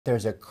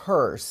there's a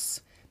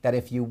curse that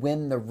if you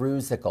win the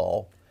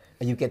Rusical,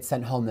 you get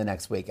sent home the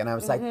next week. And I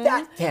was like,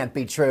 that can't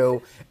be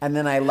true. And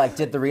then I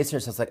did the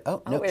research. I was like,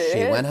 oh, no, she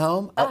went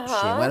home. Oh,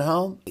 she went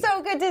home.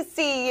 So good to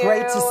see you.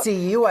 Great to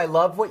see you. I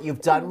love what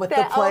you've done with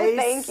the place. Oh,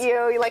 thank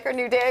you. You like our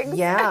new digs?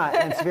 Yeah,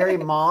 and it's very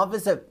mauve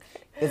is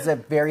a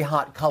very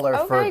hot color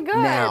for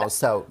now.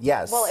 So,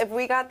 yes. Well, if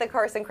we got the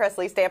Carson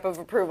Kressley stamp of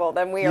approval,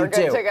 then we are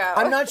good to go.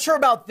 I'm not sure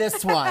about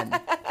this one.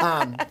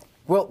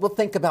 We'll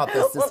think about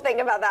this. We'll think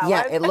about that one.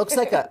 Yeah, it looks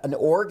like an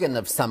organ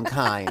of some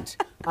kind.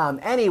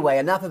 Anyway,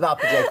 enough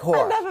about the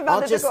decor. Enough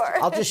about the decor.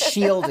 I'll just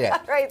shield it.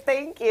 Right,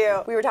 thank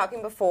you. We were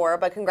talking before,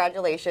 but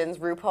congratulations,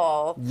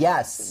 RuPaul.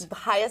 Yes.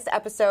 Highest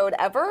episode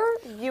ever?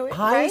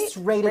 Highest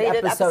rated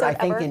episode, I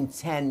think, in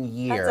 10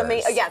 years. That's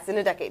amazing. Yes, in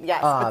a decade,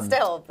 yes. But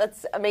still,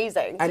 that's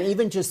amazing. And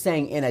even just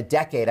saying in a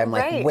decade, I'm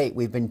like, wait,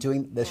 we've been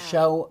doing the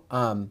show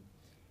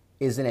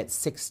is in its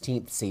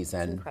 16th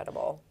season. It's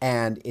incredible.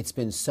 And it's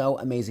been so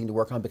amazing to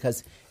work on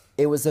because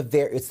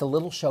it's the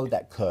little show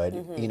that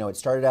could. You know, it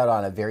started out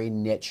on a very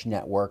niche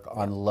network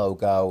on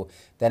Logo.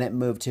 Then it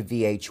moved to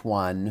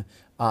VH1.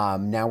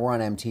 Now we're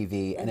on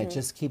MTV. And it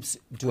just keeps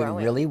doing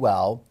really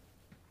well.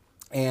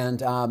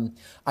 And I'm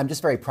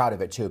just very proud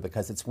of it too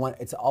because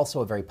it's also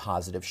a very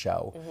positive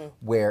show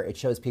where it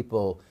shows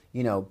people,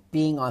 you know,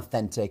 being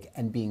authentic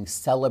and being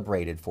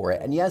celebrated for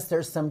it. And yes,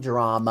 there's some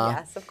drama.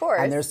 Yes, of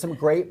course. And there's some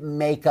great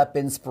makeup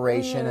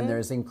inspiration and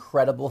there's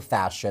incredible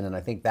fashion. And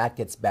I think that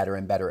gets better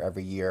and better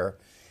every year.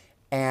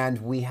 And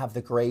we have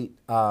the great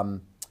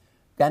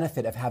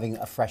benefit of having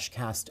a fresh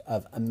cast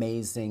of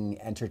amazing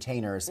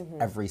entertainers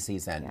every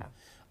season. Yeah.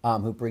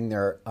 Who bring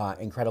their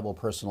incredible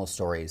personal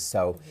stories.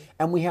 So,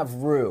 and we have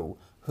Ru,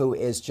 who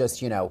is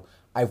just, you know,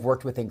 I've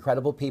worked with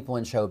incredible people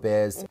in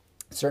showbiz.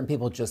 Certain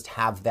people just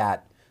have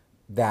that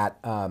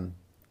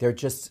they're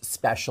just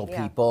special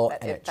people,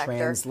 and it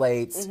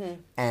translates.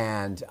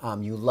 And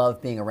you love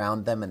being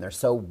around them, and they're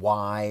so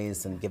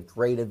wise and give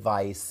great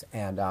advice.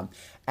 And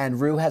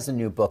Ru has a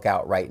new book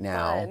out right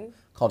now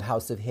called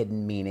House of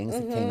Hidden Meanings.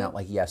 It came out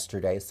like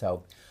yesterday.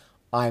 So.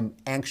 I'm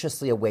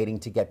anxiously awaiting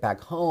to get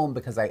back home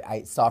because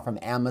I saw from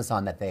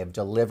Amazon that they have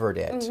delivered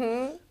it.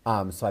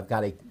 So I've got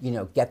to, you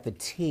know, get the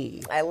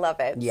tea. I love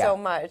it so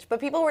much. But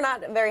people were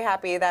not very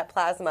happy that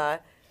Plasma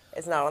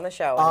is not on the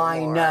show anymore. I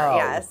know.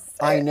 Yes.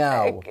 I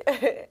know.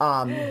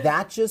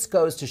 That just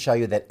goes to show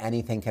you that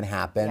anything can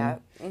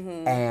happen.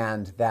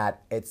 And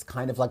that it's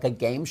kind of like a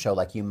game show.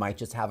 Like you might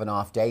just have an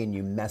off day and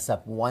you mess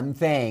up one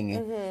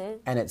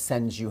thing and it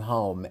sends you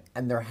home.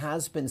 And there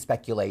has been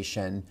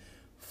speculation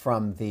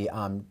from the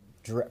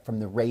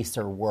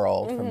racer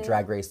world, from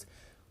Drag Race,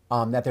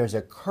 that there's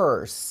a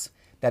curse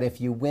that if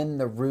you win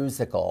the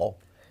Rusical,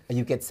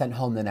 you get sent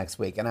home the next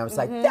week. And I was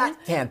like, that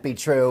can't be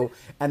true.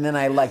 And then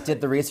I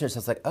did the research. I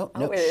was like, oh,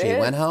 no, she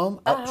went home.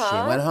 Oh,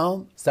 she went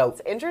home. So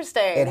it's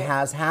interesting. It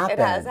has happened.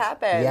 It has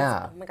happened.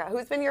 Yeah. Oh my God.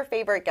 Who's been your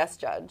favorite guest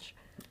judge?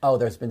 Oh,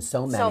 there's been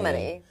so many. So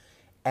many.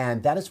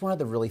 And that is one of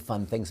the really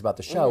fun things about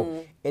the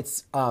show.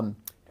 It's,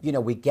 you know,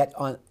 we get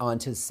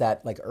onto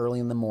set like early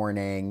in the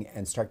morning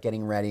and start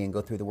getting ready and go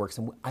through the works.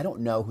 And I don't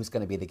know who's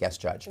going to be the guest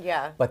judge.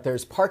 Yeah. But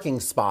there's parking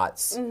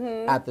spots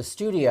at the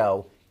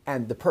studio,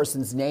 and the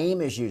person's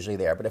name is usually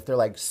there. But if they're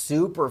like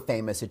super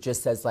famous, it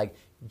just says like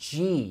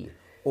G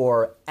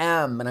or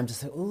M, and I'm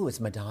just like, ooh, is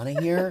Madonna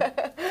here?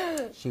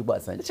 She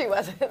wasn't. She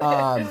wasn't.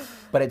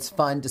 But it's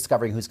fun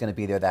discovering who's going to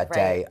be there that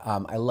day.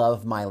 I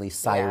love Miley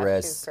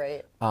Cyrus. Yeah, she's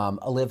great.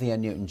 Olivia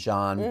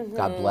Newton-John,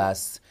 God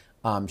bless.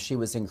 She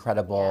was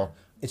incredible.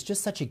 Yeah. It's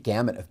just such a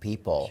gamut of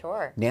people.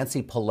 Sure.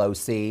 Nancy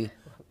Pelosi.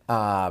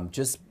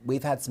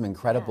 We've had some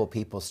incredible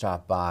people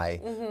stop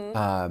by.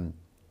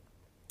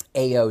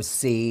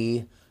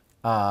 AOC.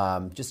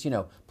 Just, you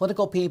know,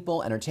 political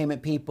people,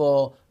 entertainment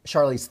people,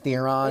 Charlize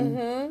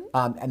Theron.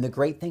 And the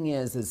great thing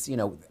is, you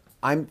know,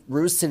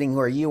 Ru's sitting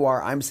where you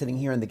are, I'm sitting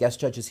here, and the guest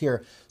judge is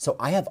here. So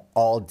I have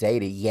all day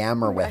to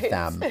yammer with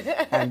them.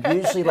 And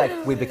usually,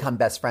 like, we become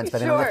best friends. But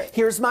then I'm like,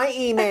 here's my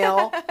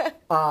email.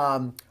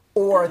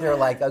 Or they're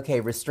like,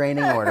 okay,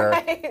 restraining order,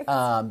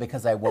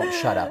 because I won't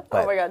shut up.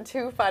 But oh my God,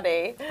 too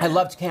funny. I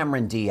loved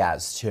Cameron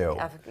Diaz, too.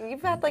 Yeah,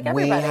 you've had like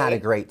everybody. We had a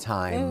great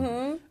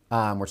time.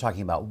 We're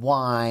talking about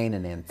wine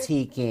and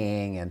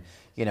antiquing, and,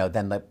 you know,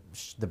 then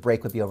the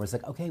break would be over. It's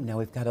like, okay, now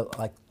we've got to,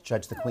 like,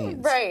 judge the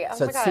queens. Right.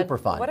 So it's super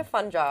fun. What a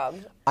fun job.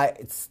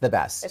 It's the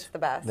best. It's the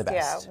best. The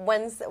best.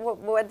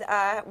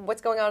 Yeah.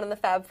 What's going on in the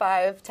Fab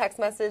Five text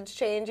message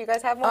change? You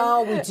guys have one?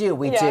 Oh, we do.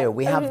 We do.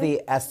 We have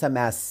the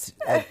SMS,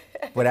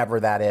 whatever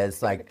that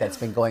is, like that's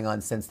been going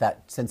on since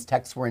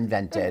texts were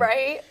invented.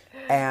 Right.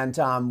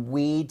 And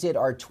we did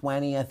our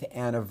 20th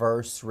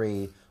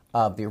anniversary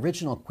of the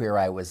original Queer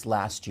Eye was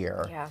last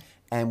year. Yeah.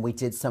 And we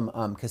did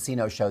some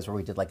casino shows where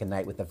we did like a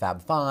night with the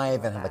Fab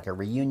Five and had like a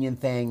reunion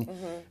thing.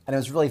 And it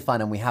was really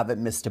fun, and we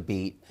haven't missed a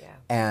beat. Yeah.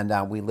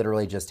 And we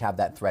literally just have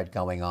that thread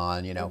going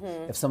on. You know,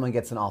 if someone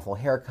gets an awful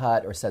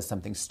haircut or says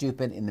something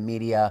stupid in the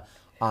media,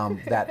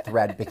 that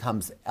thread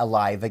becomes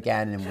alive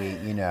again, and we,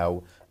 you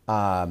know,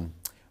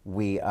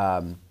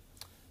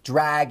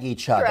 drag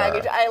each other.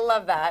 I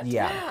love that.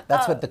 Yeah,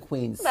 that's what the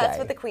queens say. That's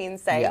what the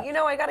queens say. Yeah. You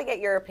know, I got to get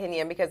your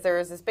opinion because there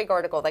was this big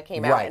article that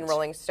came out in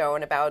Rolling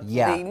Stone about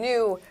the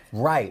new...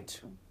 Right.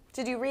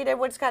 Did you read it?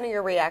 What's kind of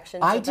your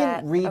reaction to that? I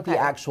didn't read the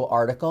actual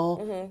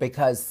article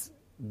because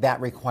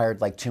that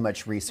required like too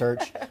much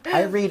research.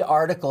 I read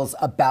articles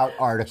about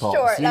articles.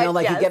 Sure, you know,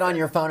 like you get on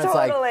your phone, it's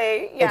like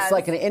it's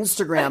like an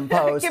Instagram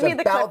post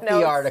about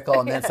the article,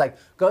 and then it's like,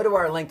 go to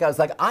our link. I was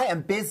like, I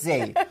am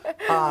busy.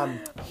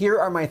 Here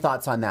are my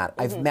thoughts on that.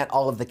 I've met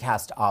all of the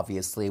cast,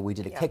 obviously. We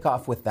did a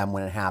kickoff with them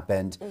when it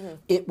happened.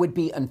 It would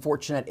be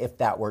unfortunate if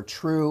that were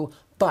true,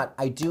 but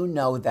I do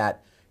know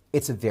that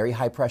it's a very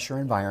high pressure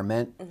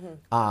environment.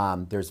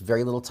 There's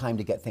very little time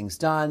to get things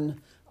done.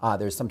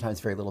 There's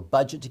sometimes very little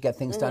budget to get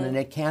things done, and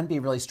it can be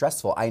really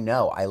stressful. I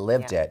know, I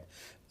lived it.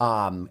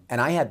 And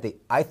I had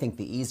I think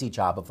the easy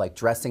job of like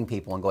dressing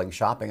people and going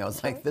shopping. I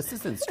was like, this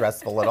isn't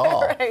stressful at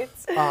all.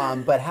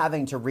 But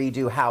having to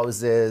redo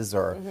houses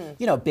or,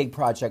 you know, big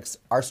projects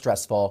are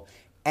stressful.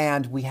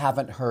 And we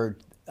haven't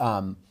heard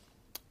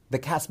the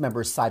cast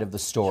members' side of the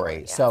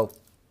story. So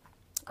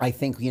I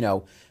think, you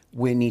know,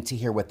 we need to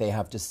hear what they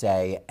have to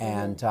say,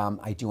 and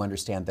I do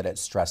understand that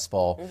it's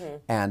stressful,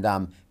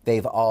 and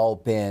they've all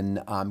been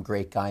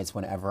great guys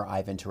whenever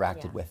I've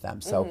interacted with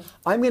them. So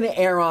I'm going to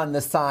err on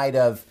the side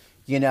of,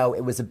 you know, it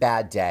was a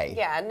bad day.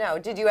 Yeah, no.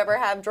 Did you ever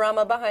have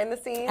drama behind the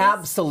scenes?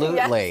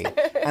 Absolutely.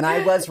 Yes. And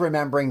I was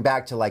remembering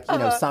back to like, you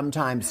know,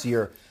 sometimes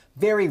you're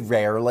very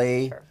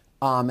rarely,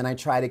 and I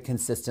try to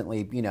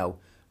consistently, you know,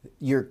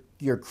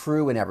 your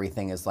crew and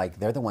everything is like,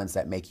 they're the ones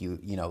that make you,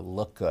 you know,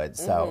 look good.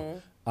 So,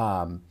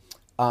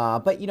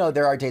 but you know,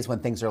 there are days when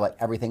things are like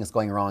everything is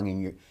going wrong,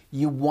 and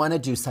you want to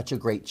do such a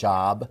great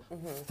job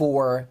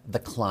for the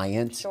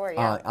client. Sure,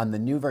 yeah. On the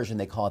new version,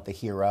 they call it the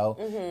hero,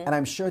 and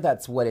I'm sure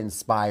that's what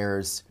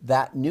inspires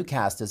that new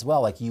cast as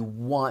well. Like you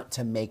want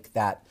to make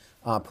that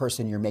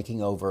person you're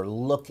making over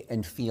look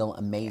and feel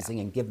amazing,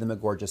 and give them a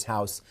gorgeous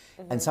house.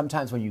 And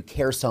sometimes when you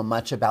care so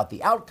much about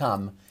the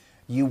outcome,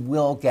 you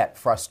will get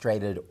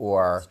frustrated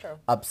or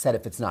upset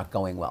if it's not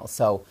going well.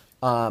 So.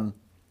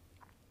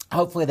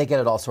 Hopefully they get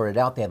it all sorted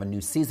out. They have a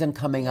new season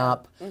coming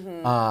up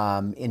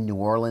in New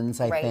Orleans,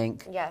 I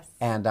think. Yes.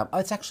 And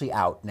it's actually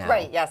out now.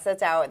 Right, yes,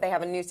 it's out. They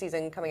have a new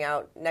season coming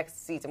out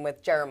next season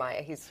with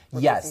Jeremiah. He's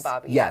replacing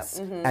Bobby. Yes,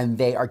 and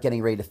they are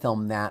getting ready to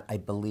film that, I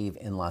believe,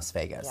 in Las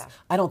Vegas. Yeah.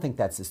 I don't think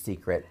that's a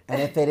secret.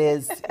 And if it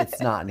is, it's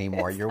not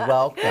anymore. You're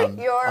welcome.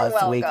 You're Us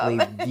welcome.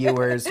 Weekly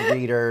viewers,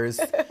 readers,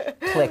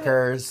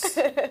 clickers.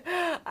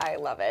 I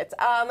love it.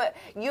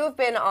 You've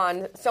been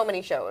on so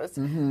many shows.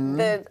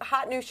 The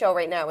hot new show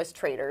right now is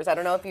Traitors. I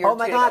don't know if you're... Oh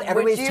my God,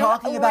 everybody's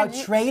talking about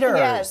Traitors.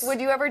 Yes.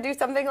 Would you ever do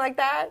something like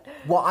that?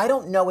 Well, I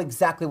don't know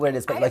exactly what it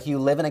is, but like you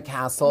live in a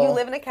castle. You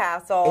live in a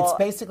castle. It's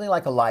basically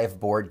like a live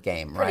board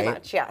game, right? Pretty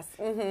much, yes.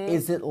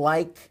 Is it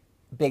like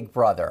Big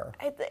Brother?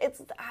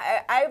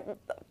 I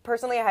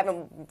personally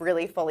haven't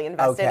really fully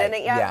invested in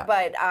it yet,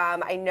 but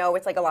I know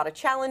it's like a lot of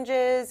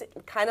challenges,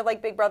 kind of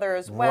like Big Brother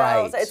as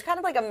well. Right. So it's kind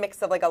of like a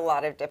mix of like a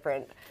lot of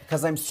different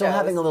Because I'm still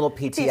having a little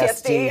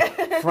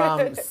PTSD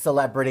from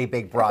Celebrity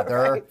Big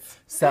Brother.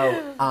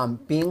 So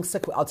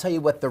I'll tell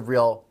you what the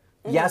real...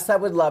 Yes, I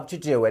would love to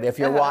do it if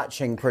you're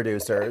watching,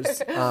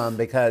 producers,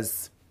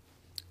 because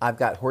I've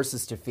got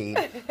horses to feed.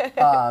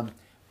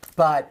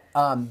 But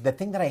the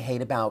thing that I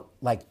hate about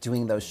like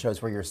doing those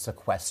shows where you're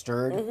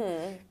sequestered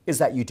is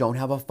that you don't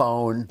have a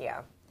phone.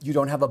 Yeah. You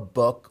don't have a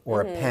book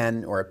or a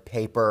pen or a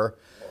paper.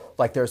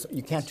 Like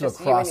you can't do a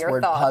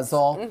crossword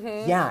puzzle.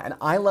 Yeah, and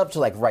I love to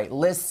like write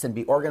lists and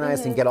be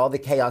organized and get all the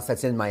chaos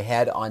that's in my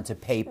head onto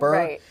paper.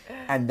 Right.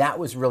 And that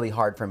was really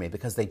hard for me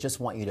because they just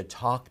want you to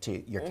talk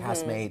to your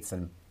castmates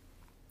and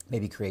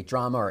maybe create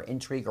drama or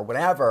intrigue or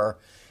whatever.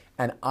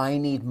 And I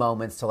need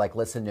moments to like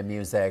listen to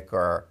music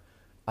or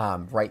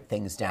write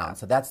things down.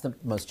 So that's the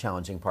most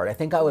challenging part. I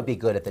think I would be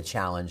good at the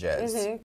challenges.